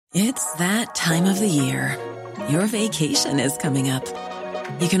It's that time of the year. Your vacation is coming up.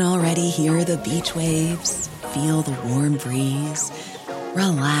 You can already hear the beach waves, feel the warm breeze,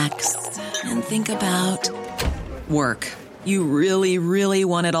 relax, and think about work. You really, really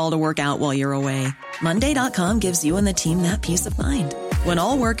want it all to work out while you're away. Monday.com gives you and the team that peace of mind. When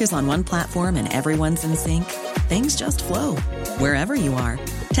all work is on one platform and everyone's in sync, things just flow. Wherever you are,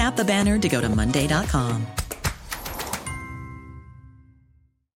 tap the banner to go to Monday.com.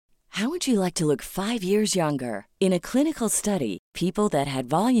 How would you like to look 5 years younger? In a clinical study, people that had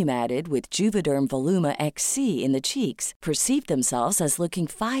volume added with Juvederm Voluma XC in the cheeks perceived themselves as looking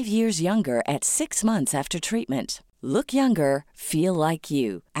 5 years younger at 6 months after treatment. Look younger, feel like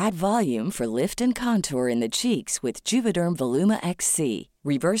you. Add volume for lift and contour in the cheeks with Juvederm Voluma XC.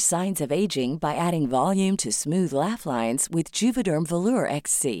 Reverse signs of aging by adding volume to smooth laugh lines with Juvederm Volure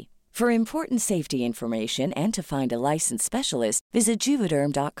XC. For important safety information and to find a licensed specialist, visit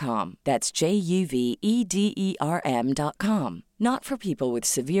Juvederm.com. That's JUVEDERM.com. Not for people with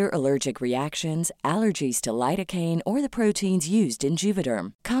severe allergic reactions, allergies to lidocaine, or the proteins used in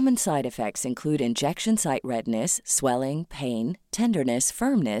Juvederm. Common side effects include injection site redness, swelling, pain, tenderness,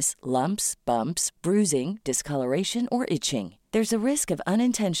 firmness, lumps, bumps, bruising, discoloration, or itching. There's a risk of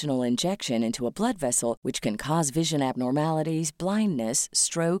unintentional injection into a blood vessel, which can cause vision abnormalities, blindness,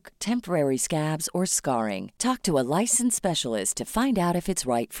 stroke, temporary scabs, or scarring. Talk to a licensed specialist to find out if it's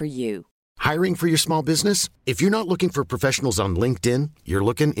right for you. Hiring for your small business? If you're not looking for professionals on LinkedIn, you're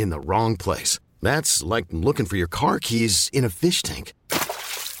looking in the wrong place. That's like looking for your car keys in a fish tank.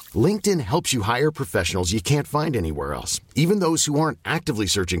 LinkedIn helps you hire professionals you can't find anywhere else, even those who aren't actively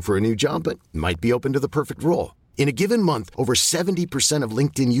searching for a new job but might be open to the perfect role. In a given month, over 70% of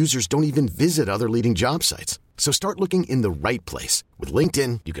LinkedIn users don't even visit other leading job sites. So start looking in the right place. With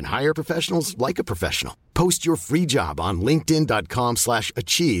LinkedIn, you can hire professionals like a professional. Post your free job on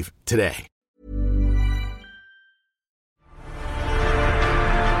linkedin.com/achieve today.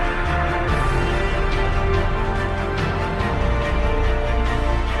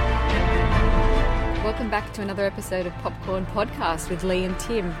 Welcome back to another episode of Popcorn Podcast with Lee and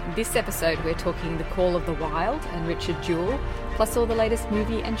Tim. In this episode, we're talking The Call of the Wild and Richard Jewell, plus all the latest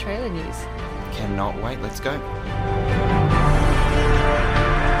movie and trailer news. Cannot wait. Let's go. So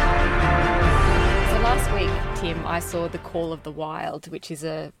last week, Tim, I saw The Call of the Wild, which is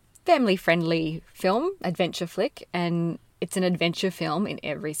a family-friendly film, adventure flick, and it's an adventure film in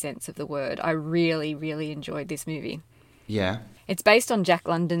every sense of the word. I really, really enjoyed this movie. Yeah. It's based on Jack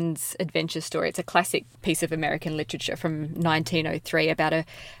London's adventure story. It's a classic piece of American literature from 1903 about a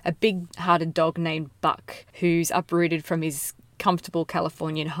big-hearted dog named Buck who's uprooted from his comfortable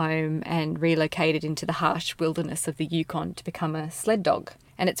Californian home and relocated into the harsh wilderness of the Yukon to become a sled dog.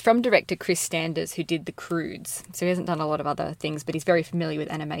 And it's from director Chris Standers, who did The Croods. So he hasn't done a lot of other things, but he's very familiar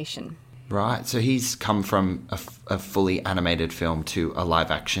with animation. Right. So he's come from a fully animated film to a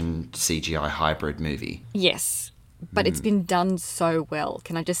live-action CGI hybrid movie. Yes. But it's been done so well.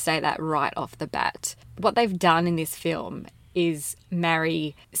 Can I just say that right off the bat? What they've done in this film is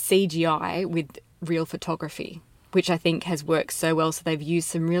marry CGI with real photography, which I think has worked so well. So they've used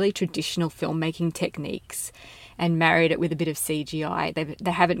some really traditional filmmaking techniques and married it with a bit of CGI.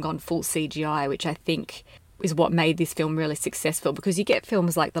 They haven't gone full CGI, which I think is what made this film really successful, because you get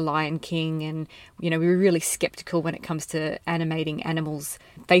films like The Lion King and, we were really skeptical when it comes to animating animals'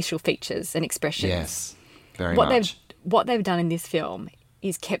 facial features and expressions. Yes. Very much. What they've done in this film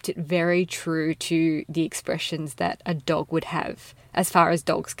is kept it very true to the expressions that a dog would have, as far as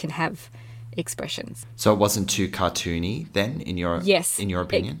dogs can have expressions. So it wasn't too cartoony then, in your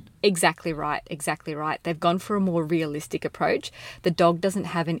opinion? Exactly right. They've gone for a more realistic approach. The dog doesn't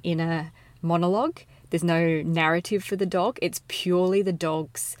have an inner monologue. There's no narrative for the dog. It's purely the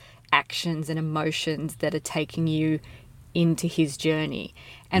dog's actions and emotions that are taking you into his journey.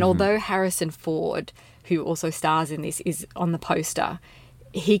 And although Harrison Ford, who also stars in this, is on the poster,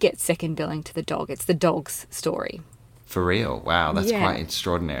 he gets second billing to the dog. It's the dog's story. For real? Wow, that's quite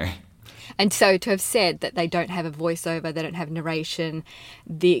extraordinary. And so to have said that they don't have a voiceover, they don't have narration,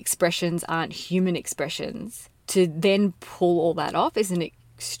 the expressions aren't human expressions, to then pull all that off is an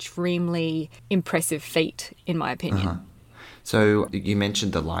extremely impressive feat, in my opinion. So you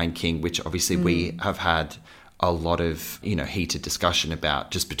mentioned The Lion King, which obviously we have had a lot of, heated discussion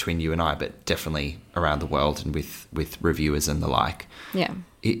about, just between you and I, but definitely around the world and with reviewers and the like. Yeah.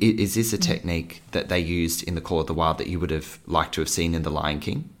 Is this a technique that they used in The Call of the Wild that you would have liked to have seen in The Lion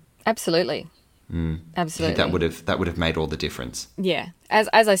King? Absolutely. Absolutely. I think that would have made all the difference. Yeah. As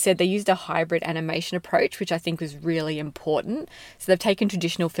I said, they used a hybrid animation approach, which I think was really important. So they've taken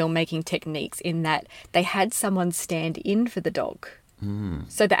traditional filmmaking techniques in that they had someone stand in for the dog.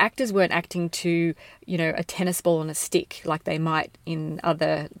 So the actors weren't acting to, a tennis ball on a stick like they might in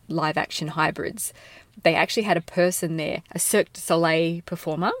other live action hybrids. They actually had a person there, a Cirque du Soleil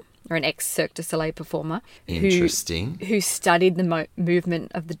performer, or an ex-Cirque du Soleil performer. Interesting. Who studied the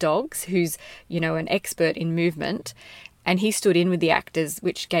movement of the dogs, who's, an expert in movement. And he stood in with the actors,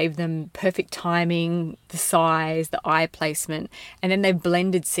 which gave them perfect timing, the size, the eye placement. And then they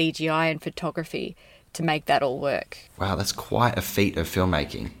blended CGI and photography to make that all work. Wow, that's quite a feat of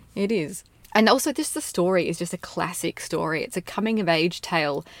filmmaking. It is. And also the story is just a classic story. It's a coming-of-age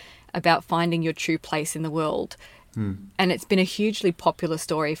tale about finding your true place in the world. And it's been a hugely popular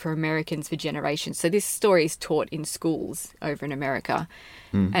story for Americans for generations. So this story is taught in schools over in America.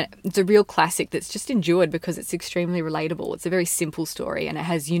 And it's a real classic that's just endured because it's extremely relatable. It's a very simple story and it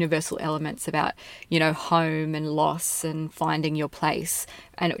has universal elements about, home and loss and finding your place.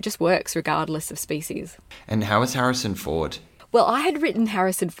 And it just works regardless of species. And how is Harrison Ford? Well, I had written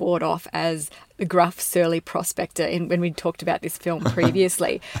Harrison Ford off as the gruff, surly prospector when we talked about this film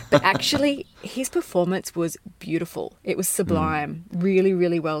previously. But actually, his performance was beautiful. It was sublime. Really,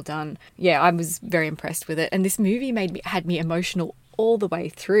 really well done. Yeah, I was very impressed with it. And this movie had me emotional all the way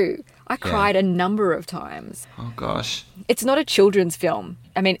through. I cried a number of times. Oh, gosh. It's not a children's film.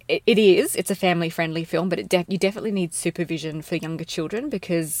 I mean, it is. It's a family-friendly film, but you definitely need supervision for younger children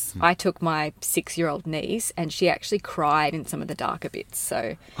because I took my 6-year-old niece and she actually cried in some of the darker bits.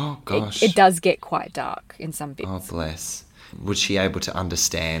 So oh, gosh. It does get quite dark in some bits. Oh, bless. Was she able to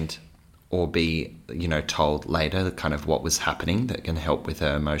understand or be, told later kind of what was happening that can help with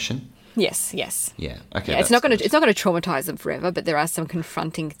her emotion? Yes. Yeah. Okay. Yeah, it's not going to traumatize them forever, but there are some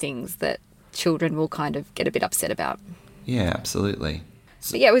confronting things that children will kind of get a bit upset about. Yeah, absolutely.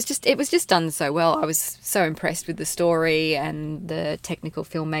 But yeah, it was just done so well. I was so impressed with the story and the technical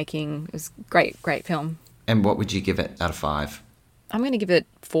filmmaking. It was great film. And what would you give it out of 5? I'm going to give it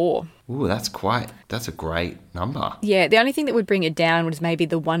 4. Ooh, that's a great number. Yeah, the only thing that would bring it down was maybe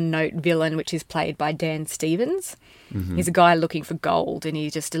the one-note villain, which is played by Dan Stevens. Mm-hmm. He's a guy looking for gold, and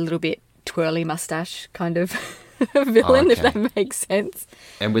he's just a little bit twirly mustache kind of villain, if that makes sense.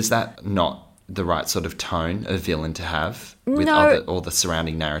 And was that not the right sort of tone of villain to have with all the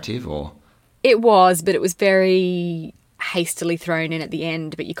surrounding narrative, or? It was, but it was very hastily thrown in at the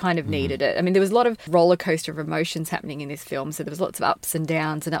end, but you kind of needed it. I mean, there was a lot of roller coaster of emotions happening in this film, so there was lots of ups and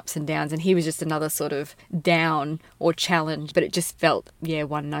downs, and he was just another sort of down or challenge, but it just felt,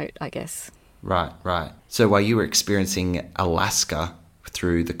 one note, I guess. Right. So while you were experiencing Alaska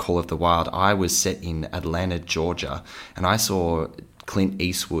through The Call of the Wild, I was set in Atlanta, Georgia, and I saw Clint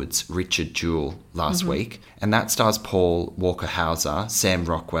Eastwood's Richard Jewell last week, and that stars Paul Walker Hauser, Sam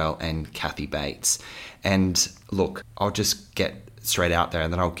Rockwell, and Kathy Bates. And look, I'll just get straight out there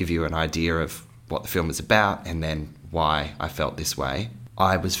and then I'll give you an idea of what the film is about and then why I felt this way.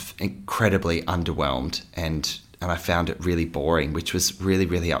 I was incredibly underwhelmed and I found it really boring, which was really,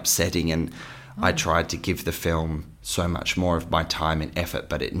 really upsetting. And I tried to give the film so much more of my time and effort,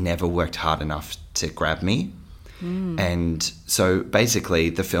 but it never worked hard enough to grab me. And so basically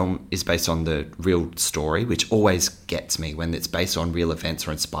the film is based on the real story, which always gets me when it's based on real events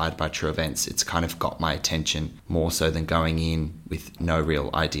or inspired by true events. It's kind of got my attention more so than going in with no real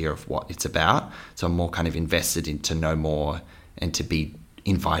idea of what it's about. So I'm more kind of invested in to know more and to be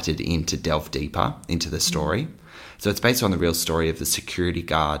invited in to delve deeper into the story. So it's based on the real story of the security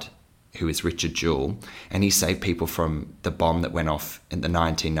guard who is Richard Jewell, and he saved people from the bomb that went off in the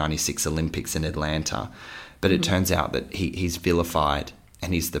 1996 Olympics in Atlanta. But it turns out that he's vilified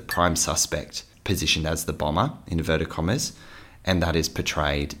and he's the prime suspect positioned as the bomber, in inverted commas, and that is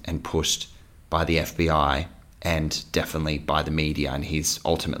portrayed and pushed by the FBI and definitely by the media, and he's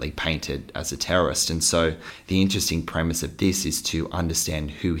ultimately painted as a terrorist. And so the interesting premise of this is to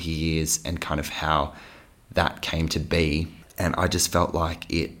understand who he is and kind of how that came to be. And I just felt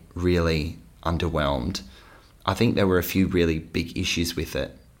like it really underwhelmed. I think there were a few really big issues with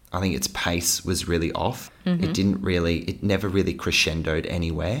it. I think its pace was really off. It never really crescendoed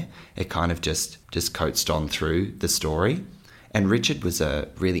anywhere. It kind of just coasted on through the story. And Richard was a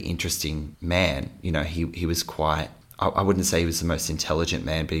really interesting man. He was quite, I wouldn't say he was the most intelligent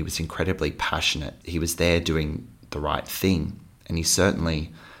man, but he was incredibly passionate. He was there doing the right thing. And he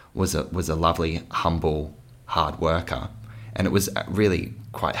certainly was a lovely, humble, hard worker. And it was really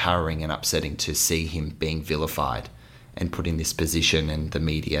quite harrowing and upsetting to see him being vilified and put in this position and the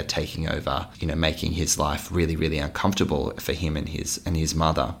media taking over, making his life really, really uncomfortable for him and his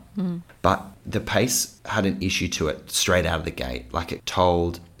mother. But the pace had an issue to it straight out of the gate. Like, it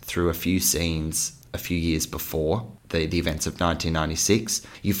told through a few scenes a few years before the events of 1996.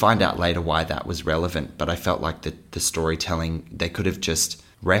 You find out later why that was relevant, but I felt like the storytelling, they could have just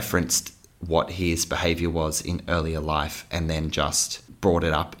referenced what his behaviour was in earlier life and then just brought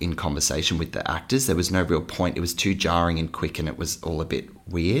it up in conversation with the actors. There was no real point. It was too jarring and quick, and it was all a bit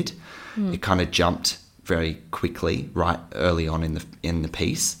weird. It kind of jumped very quickly right early on in the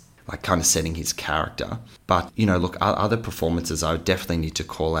piece, like kind of setting his character. But, you know, look, other performances I would definitely need to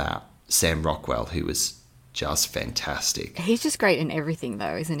call out. Sam Rockwell, who was just fantastic. He's just great in everything,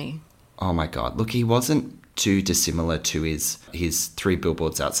 though, isn't he? Oh my God. Look, he wasn't too dissimilar to his 3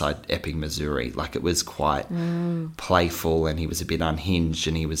 Billboards Outside Ebbing, Missouri. Like, it was quite playful, and he was a bit unhinged,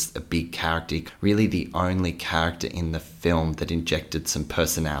 and he was a big character. Really the only character in the film that injected some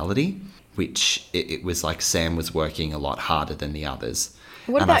personality, which it was like Sam was working a lot harder than the others.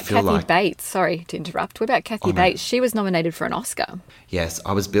 What about Kathy Bates? Sorry to interrupt. What about Kathy Bates? She was nominated for an Oscar. Yes,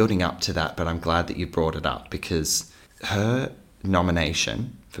 I was building up to that, but I'm glad that you brought it up, because her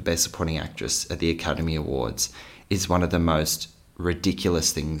nomination for Best Supporting Actress at the Academy Awards is one of the most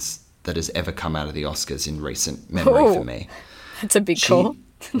ridiculous things that has ever come out of the Oscars in recent memory for me. That's a big call.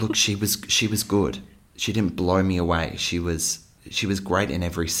 Look, she was good. She didn't blow me away. She was great in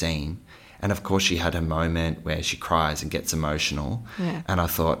every scene. And of course, she had a moment where she cries and gets emotional. Yeah. And I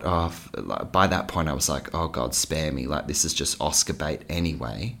thought, by that point, I was like, oh, God, spare me. Like, this is just Oscar bait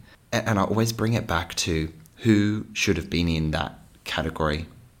anyway. And I always bring it back to who should have been in that category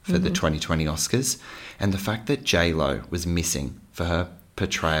for the 2020 Oscars. And the fact that J-Lo was missing for her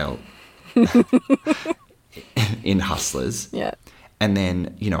portrayal in Hustlers. Yeah. And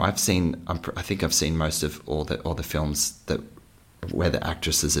then, you know, I think I've seen most of all the films where the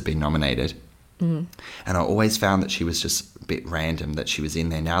actresses have been nominated. And I always found that she was just a bit random that she was in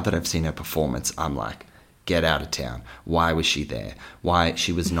there. Now that I've seen her performance, I'm like, get out of town. Why was she there? Why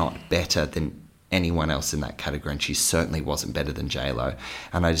she was not better than anyone else in that category, and she certainly wasn't better than J-Lo.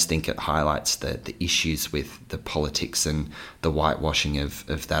 And I just think it highlights the issues with the politics and the whitewashing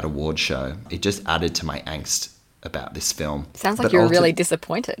of that award show. It just added to my angst about this film. Sounds like you're really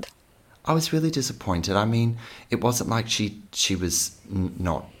disappointed. I was really disappointed. I mean, it wasn't like she was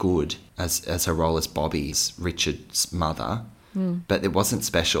not good as her role as Bobby's Richard's mother, but it wasn't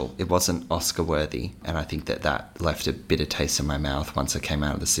special. It wasn't Oscar worthy, and I think that left a bitter taste in my mouth once I came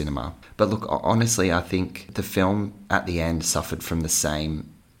out of the cinema. But look, honestly, I think the film at the end suffered from the same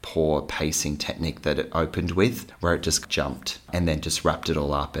poor pacing technique that it opened with, where it just jumped and then just wrapped it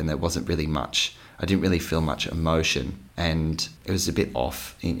all up, and there wasn't really much. I didn't really feel much emotion, and it was a bit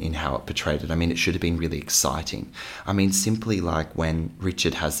off in how it portrayed it. I mean, it should have been really exciting. I mean, simply like when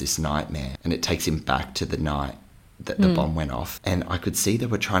Richard has this nightmare and it takes him back to the night that the bomb went off. And I could see they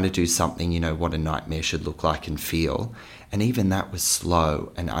were trying to do something, you know, what a nightmare should look like and feel. And even that was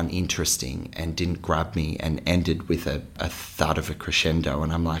slow and uninteresting and didn't grab me and ended with a thud of a crescendo.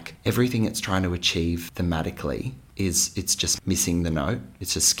 And I'm like, everything it's trying to achieve thematically it's just missing the note.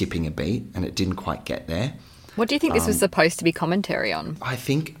 It's just skipping a beat, and it didn't quite get there. What do you think this was supposed to be commentary on? I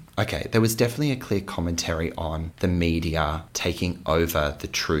think, okay, there was definitely a clear commentary on the media taking over the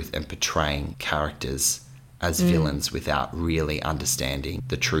truth and portraying characters as villains without really understanding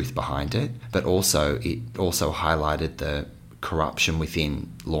the truth behind it. But also, it also highlighted the corruption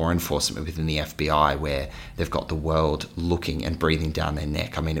within law enforcement, within the FBI, where they've got the world looking and breathing down their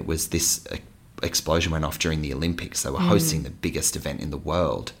neck. I mean, it was this explosion went off during the Olympics. They were hosting the biggest event in the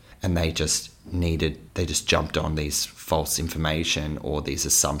world, and they just jumped on these false information or these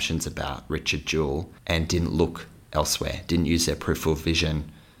assumptions about Richard Jewell and didn't look elsewhere, didn't use their peripheral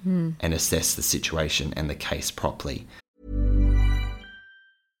vision and assess the situation and the case properly.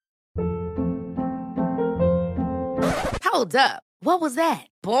 Hold up. What was that?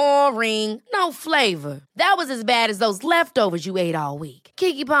 Boring. No flavor. That was as bad as those leftovers you ate all week.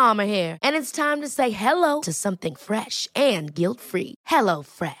 Keke Palmer here, and it's time to say hello to something fresh and guilt-free.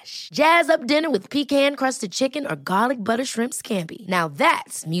 HelloFresh. Jazz up dinner with pecan-crusted chicken or garlic butter shrimp scampi. Now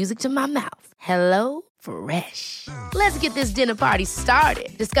that's music to my mouth. HelloFresh. Let's get this dinner party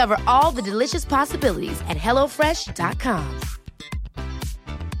started. Discover all the delicious possibilities at HelloFresh.com.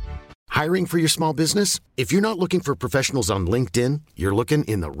 Hiring for your small business? If you're not looking for professionals on LinkedIn, you're looking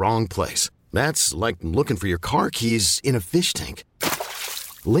in the wrong place. That's like looking for your car keys in a fish tank.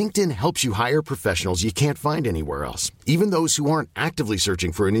 LinkedIn helps you hire professionals you can't find anywhere else, even those who aren't actively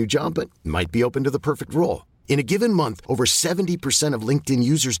searching for a new job but might be open to the perfect role. In a given month, over 70% of LinkedIn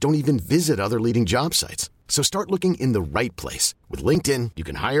users don't even visit other leading job sites. So start looking in the right place. With LinkedIn, you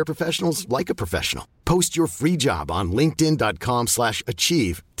can hire professionals like a professional. Post your free job on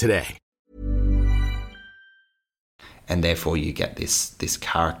linkedin.com/achieve today. And therefore you get this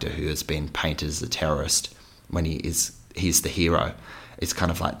character who has been painted as a terrorist when he's the hero. It's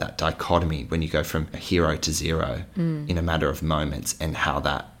kind of like that dichotomy when you go from a hero to zero in a matter of moments, and how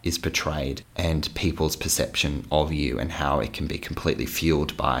that is portrayed, and people's perception of you, and how it can be completely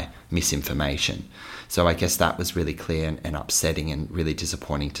fueled by misinformation. So I guess that was really clear and upsetting and really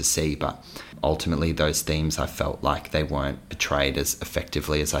disappointing to see. But ultimately, those themes, I felt like they weren't portrayed as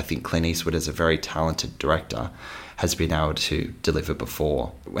effectively as I think Clint Eastwood, as a very talented director, has been able to deliver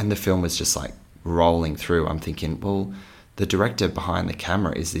before. When the film was just like rolling through, I'm thinking, well, the director behind the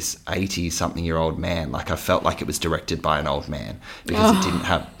camera is this 80-something-year-old man. Like, I felt like it was directed by an old man, because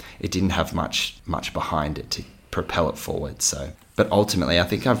it didn't have much behind it to propel it forward. So, but ultimately, I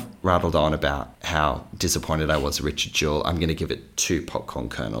think I've rattled on about how disappointed I was with Richard Jewell. I'm going to give it 2 popcorn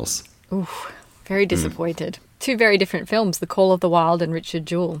kernels. Oof, very disappointed. 2 very different films, The Call of the Wild and Richard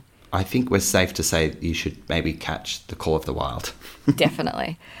Jewell. I think we're safe to say you should maybe catch The Call of the Wild.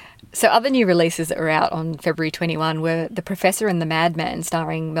 Definitely. So other new releases that were out on February 21 were The Professor and the Madman,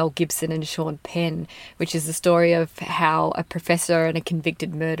 starring Mel Gibson and Sean Penn, which is the story of how a professor and a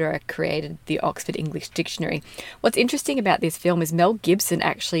convicted murderer created the Oxford English Dictionary. What's interesting about this film is Mel Gibson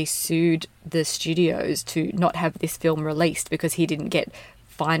actually sued the studios to not have this film released because he didn't get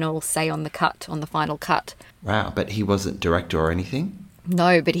final say on the final cut. Wow, but he wasn't director or anything?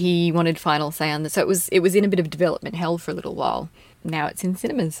 No, but he wanted final say on this. So it was in a bit of development hell for a little while. Now it's in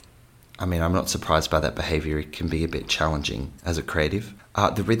cinemas. I mean, I'm not surprised by that behaviour. It can be a bit challenging as a creative.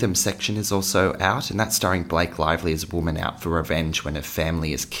 The Rhythm section is also out, and that's starring Blake Lively as a woman out for revenge when her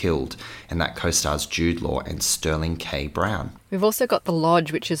family is killed, and that co-stars Jude Law and Sterling K. Brown. We've also got The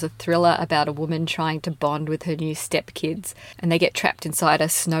Lodge, which is a thriller about a woman trying to bond with her new stepkids, and they get trapped inside a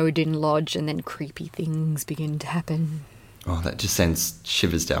snowed-in lodge, and then creepy things begin to happen. Oh, that just sends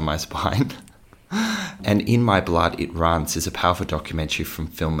shivers down my spine. And In My Blood, It Runs is a powerful documentary from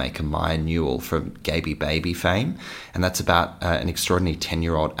filmmaker Maya Newell from Gaby Baby fame. And that's about an extraordinary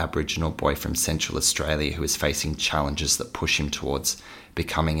 10-year-old Aboriginal boy from Central Australia who is facing challenges that push him towards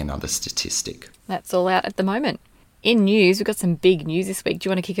becoming another statistic. That's all out at the moment. In news, we've got some big news this week. Do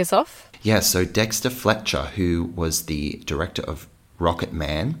you want to kick us off? Yeah, so Dexter Fletcher, who was the director of Rocket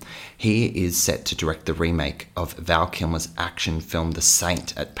Man, he is set to direct the remake of Val Kilmer's action film The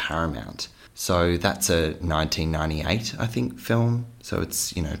Saint at Paramount. So that's a 1998, I think, film. So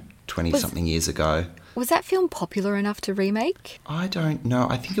it's, 20-something years ago. Was that film popular enough to remake? I don't know.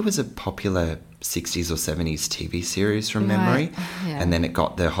 I think it was a popular 60s or 70s TV series from memory. Yeah. And then it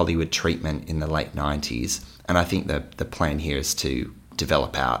got the Hollywood treatment in the late 90s. And I think the plan here is to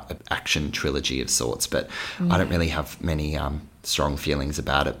develop out an action trilogy of sorts. But I don't really have many strong feelings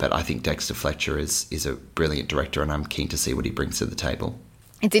about it. But I think Dexter Fletcher is a brilliant director, and I'm keen to see what he brings to the table.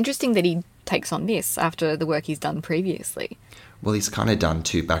 It's interesting that he takes on this after the work he's done previously. Well, he's kind of done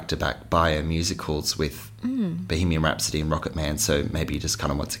 2 back-to-back bio-musicals with Bohemian Rhapsody and Rocket Man, so maybe he just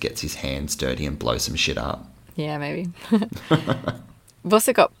kind of wants to get his hands dirty and blow some shit up. Yeah, maybe. We've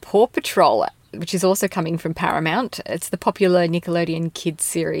also got Paw Patrol, which is also coming from Paramount. It's the popular Nickelodeon kids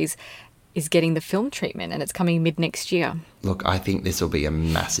series is getting the film treatment, and it's coming mid-next year. Look, I think this will be a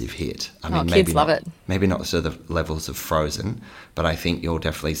massive hit. I mean, kids love it. Maybe not to the levels of Frozen, but I think you'll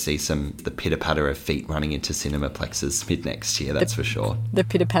definitely see the pitter-patter of feet running into cinemaplexes mid-next year, that's for sure. The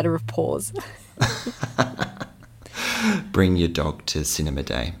pitter-patter of paws. Bring your dog to Cinema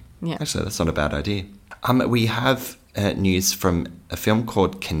Day. Yeah. Actually, that's not a bad idea. We have news from a film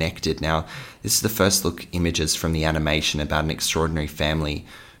called Connected. Now, this is the first look images from the animation about an extraordinary family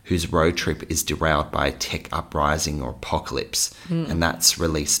whose road trip is derailed by a tech uprising or apocalypse. And that's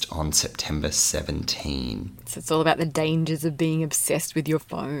released on September 17. So it's all about the dangers of being obsessed with your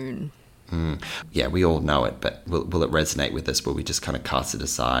phone. Yeah, we all know it, but will it resonate with us? Will we just kind of cast it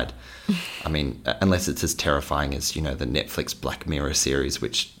aside? I mean, unless it's as terrifying as, the Netflix Black Mirror series,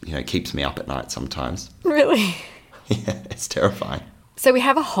 which, keeps me up at night sometimes. Really? Yeah, it's terrifying. So we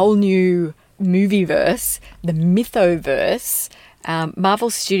have a whole new movieverse, the Mythoverse.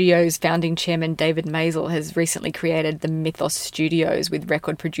 Marvel Studios founding chairman David Maisel has recently created the Mythos Studios with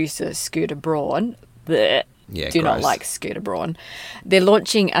record producer Scooter Braun. Blech. Yeah, do gross. not like Scooter Braun. They're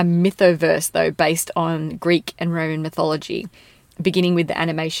launching a Mythoverse, though, based on Greek and Roman mythology, beginning with the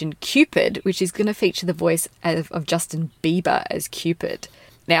animation Cupid, which is going to feature the voice of Justin Bieber as Cupid.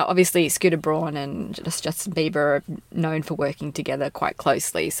 Now, obviously, Scooter Braun and Justin Bieber are known for working together quite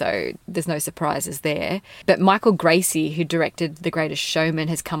closely, so there's no surprises there. But Michael Gracie, who directed The Greatest Showman,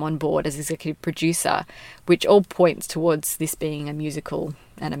 has come on board as executive producer, which all points towards this being a musical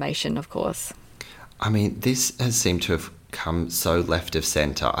animation, of course. I mean, this has seemed to have come so left of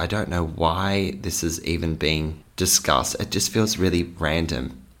centre. I don't know why this is even being discussed. It just feels really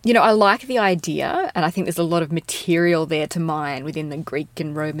random. You know, I like the idea, and I think there's a lot of material there to mine within the Greek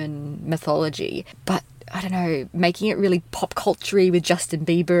and Roman mythology. But, I don't know, making it really pop culture-y with Justin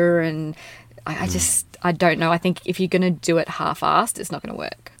Bieber, and I don't know. I think if you're going to do it half-assed, it's not going to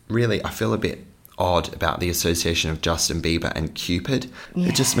work. Really, I feel a bit odd about the association of Justin Bieber and Cupid. Yeah.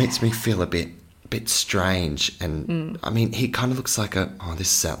 It just makes me feel a bit strange. And I mean, he kind of looks like this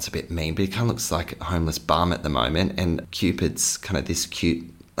sounds a bit mean, but he kind of looks like a homeless bum at the moment. And Cupid's kind of this cute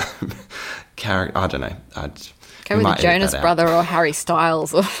character. I don't know. Go with the Jonas brother or Harry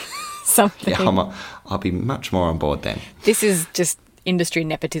Styles or something. Yeah, I'll be much more on board then. This is just industry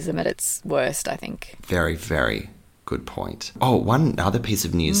nepotism at its worst, I think. Very, very good point. Oh, one other piece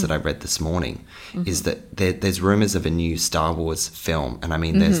of news that I read this morning is that there's rumours of a new Star Wars film, and I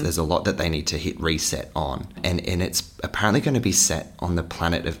mean there's a lot that they need to hit reset on, and it's apparently going to be set on the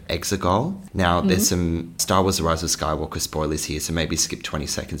planet of Exegol. Now there's some Star Wars The Rise of Skywalker spoilers here, so maybe skip 20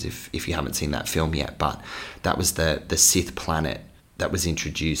 seconds if you haven't seen that film yet, but that was the Sith planet that was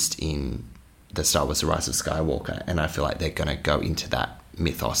introduced in the Star Wars The Rise of Skywalker, and I feel like they're going to go into that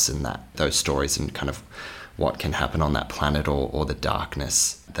mythos and those stories and kind of what can happen on that planet or the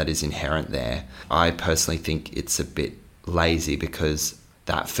darkness that is inherent there. I personally think it's a bit lazy because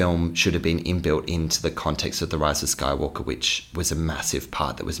that film should have been inbuilt into the context of The Rise of Skywalker, which was a massive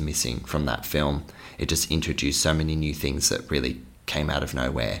part that was missing from that film. It just introduced so many new things that really came out of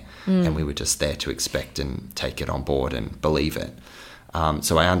nowhere, and we were just there to expect and take it on board and believe it.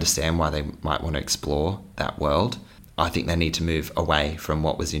 So I understand why they might want to explore that world. I think they need to move away from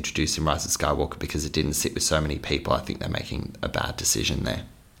what was introduced in Rise of Skywalker because it didn't sit with so many people. I think they're making a bad decision there,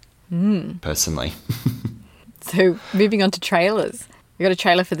 personally. So moving on to trailers. We got a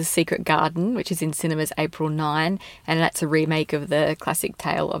trailer for The Secret Garden, which is in cinemas April 9, and that's a remake of the classic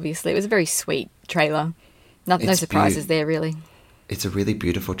tale, obviously. It was a very sweet trailer. No surprises there, really. It's a really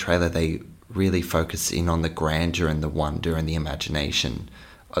beautiful trailer. They really focus in on the grandeur and the wonder and the imagination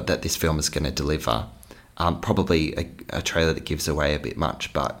that this film is going to deliver. Probably a trailer that gives away a bit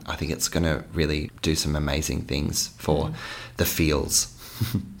much, but I think it's going to really do some amazing things for the feels.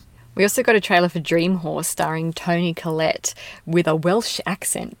 We also got a trailer for Dream Horse starring Toni Collette with a Welsh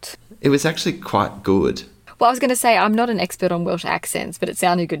accent. It was actually quite good. Well, I was going to say, I'm not an expert on Welsh accents, but it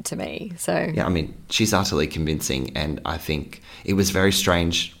sounded good to me. So yeah, I mean, she's utterly convincing, and I think it was very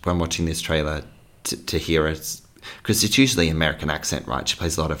strange when watching this trailer to hear it, because it's usually an American accent, right? She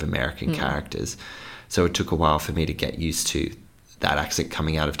plays a lot of American characters. So it took a while for me to get used to that accent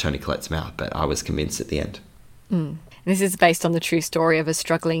coming out of Toni Collette's mouth, but I was convinced at the end. This is based on the true story of a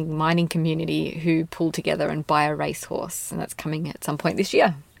struggling mining community who pull together and buy a racehorse, and that's coming at some point this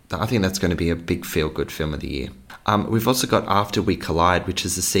year. I think that's going to be a big feel-good film of the year. We've also got After We Collide, which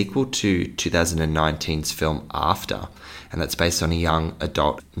is a sequel to 2019's film After, and that's based on a young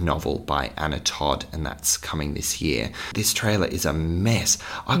adult novel by Anna Todd, and that's coming this year. This trailer is a mess.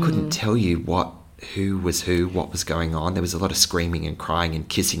 I couldn't tell you who was who, what was going on. There was a lot of screaming and crying and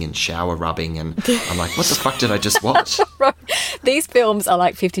kissing and shower rubbing, and I'm like, what the fuck did I just watch? These films are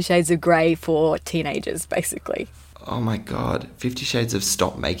like 50 Shades of Grey for teenagers, basically. Oh my God, 50 Shades of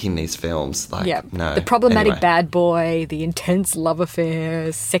stop making these films. No. The problematic bad boy, the intense love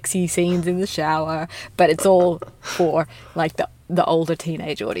affairs, sexy scenes in the shower, but it's all for like the older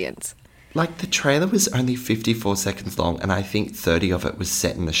teenage audience. Like, the trailer was only 54 seconds long, and I think 30 of it was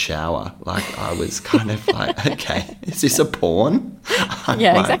set in the shower. Like, I was kind of like, okay, is this a porn?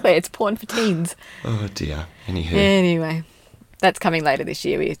 Yeah, exactly. It's porn for teens. Oh, dear. Anyway, that's coming later this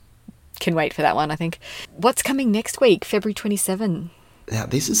year. We can wait for that one, I think. What's coming next week, February 27? Now,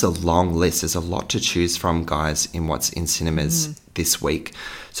 this is a long list. There's a lot to choose from, guys, in what's in cinemas this week.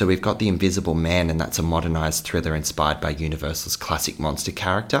 So we've got The Invisible Man, and that's a modernised thriller inspired by Universal's classic monster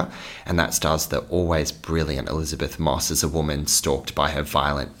character, and that stars the always brilliant Elizabeth Moss as a woman stalked by her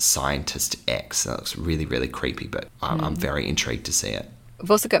violent scientist ex. That looks really, really creepy, but I'm very intrigued to see it.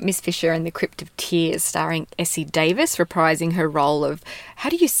 We've also got Miss Fisher and the Crypt of Tears, starring Essie Davis, reprising her role of, how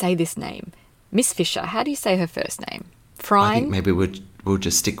do you say this name? Miss Fisher. How do you say her first name? Frine? I think maybe we'll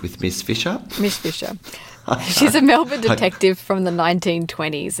just stick with Miss Fisher. Miss Fisher. She's a Melbourne detective from the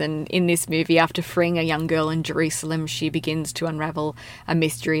 1920s, and in this movie, after freeing a young girl in Jerusalem, she begins to unravel a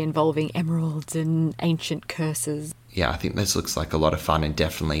mystery involving emeralds and ancient curses. Yeah, I think this looks like a lot of fun and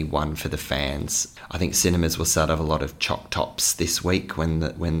definitely one for the fans. I think cinemas will start have a lot of choc tops this week when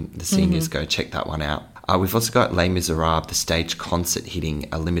the seniors go check that one out. We've also got Les Miserables, the stage concert, hitting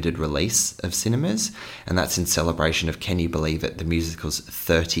a limited release of cinemas, and that's in celebration of, can you believe it, the musical's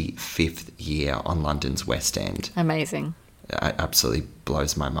 35th year on London's West End. Amazing. absolutely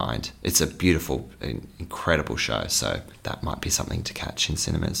blows my mind. It's a beautiful, incredible show, so that might be something to catch in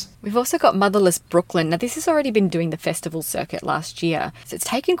cinemas. We've also got Motherless Brooklyn. Now, this has already been doing the festival circuit last year, so it's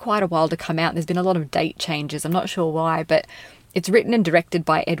taken quite a while to come out. There's been a lot of date changes. I'm not sure why, but it's written and directed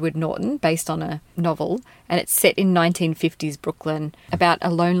by Edward Norton, based on a novel, and it's set in 1950s Brooklyn about a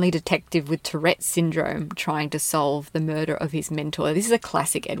lonely detective with Tourette's syndrome trying to solve the murder of his mentor. This is a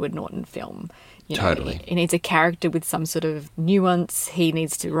classic Edward Norton film. Totally. He needs a character with some sort of nuance. He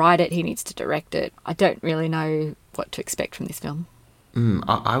needs to write it. He needs to direct it. I don't really know what to expect from this film.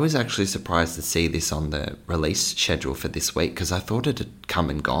 I was actually surprised to see this on the release schedule for this week because I thought it had come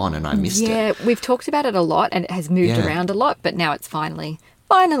and gone and I missed it. Yeah, we've talked about it a lot and it has moved around a lot, but now it's finally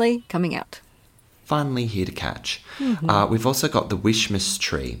coming out. Finally here to catch. We've also got The Wishmas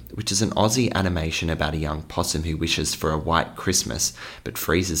Tree, which is an Aussie animation about a young possum who wishes for a white Christmas but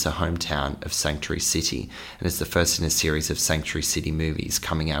freezes her hometown of Sanctuary City, and it's the first in a series of Sanctuary City movies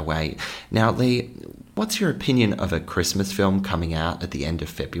coming our way. Now, Lee, what's your opinion of a Christmas film coming out at the end of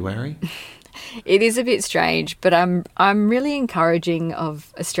February? It is a bit strange, but I'm really encouraging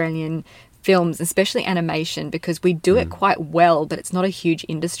of Australian films, especially animation, because we do it quite well, but it's not a huge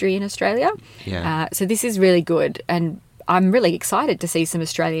industry in Australia. Yeah. So this is really good, and I'm really excited to see some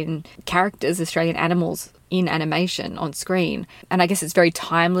Australian characters, Australian animals in animation on screen. And I guess it's very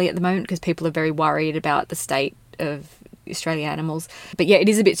timely at the moment because people are very worried about the state of Australian animals. But yeah, it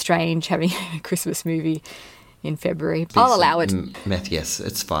is a bit strange having a Christmas movie in February. I'll allow it. Meth, yes,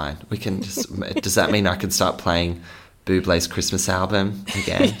 it's fine. We can just. Does that mean I can start playing Bublé's Christmas album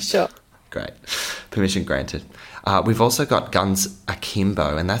again? Sure. Great. Permission granted. We've also got Guns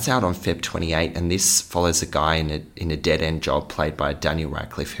Akimbo, and that's out on Feb 28, and this follows a guy in a dead-end job played by Daniel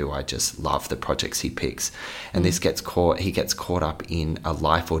Radcliffe, who I just love the projects he picks. And he gets caught up in a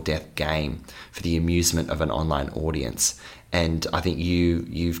life or death game for the amusement of an online audience. And I think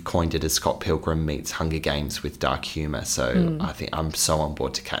you've coined it as Scott Pilgrim meets Hunger Games with dark humour. So I think I'm so on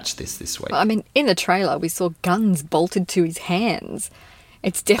board to catch this week. Well, I mean, in the trailer, we saw guns bolted to his hands.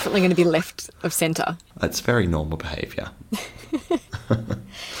 It's definitely going to be left of centre. That's very normal behaviour. Well,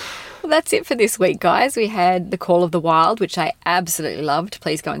 that's it for this week, guys. We had The Call of the Wild, which I absolutely loved.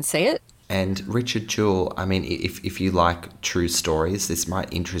 Please go and see it. And Richard Jewell, I mean, if you like true stories, this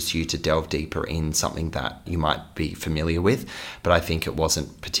might interest you to delve deeper in something that you might be familiar with, but I think it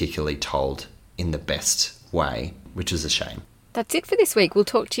wasn't particularly told in the best way, which is a shame. That's it for this week. We'll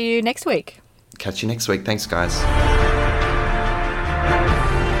talk to you next week. Catch you next week. Thanks, guys.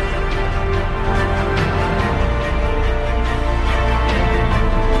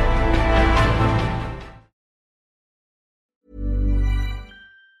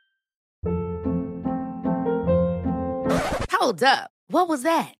 Hold up. What was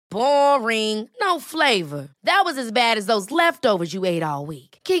that? Boring. No flavor. That was as bad as those leftovers you ate all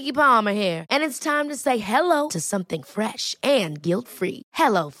week. Keke Palmer here, and it's time to say hello to something fresh and guilt-free.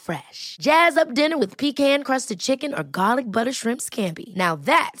 Hello Fresh. Jazz up dinner with pecan-crusted chicken or garlic butter shrimp scampi. Now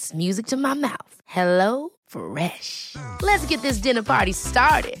that's music to my mouth. Hello Fresh. Let's get this dinner party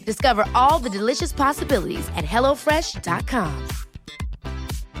started. Discover all the delicious possibilities at hellofresh.com.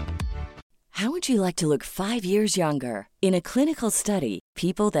 How would you like to look 5 years younger? In a clinical study,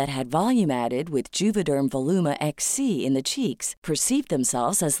 people that had volume added with Juvederm Voluma XC in the cheeks perceived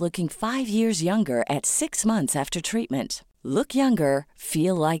themselves as looking 5 years younger at 6 months after treatment. Look younger,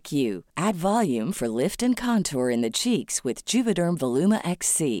 feel like you. Add volume for lift and contour in the cheeks with Juvederm Voluma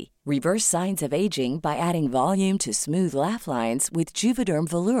XC. Reverse signs of aging by adding volume to smooth laugh lines with Juvederm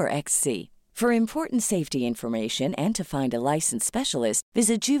Volure XC. For important safety information and to find a licensed specialist,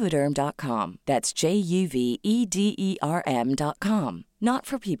 visit Juvederm.com. That's JUVEDERM.com. Not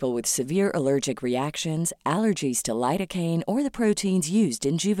for people with severe allergic reactions, allergies to lidocaine, or the proteins used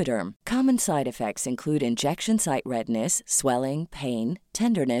in Juvederm. Common side effects include injection site redness, swelling, pain,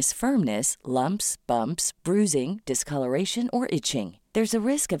 tenderness, firmness, lumps, bumps, bruising, discoloration, or itching. There's a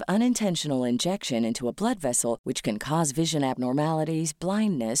risk of unintentional injection into a blood vessel, which can cause vision abnormalities,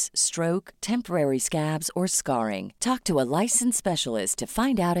 blindness, stroke, temporary scabs, or scarring. Talk to a licensed specialist to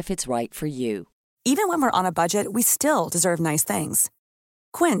find out if it's right for you. Even when we're on a budget, we still deserve nice things.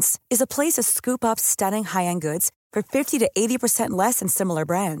 Quince is a place to scoop up stunning high-end goods for 50 to 80% less than similar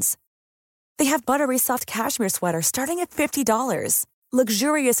brands. They have buttery soft cashmere sweaters starting at $50,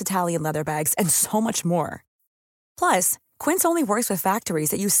 luxurious Italian leather bags, and so much more. Plus, Quince only works with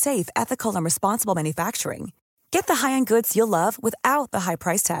factories that use safe, ethical, and responsible manufacturing. Get the high-end goods you'll love without the high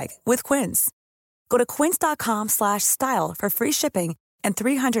price tag with Quince. Go to quince.com/style for free shipping and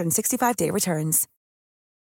 365-day returns.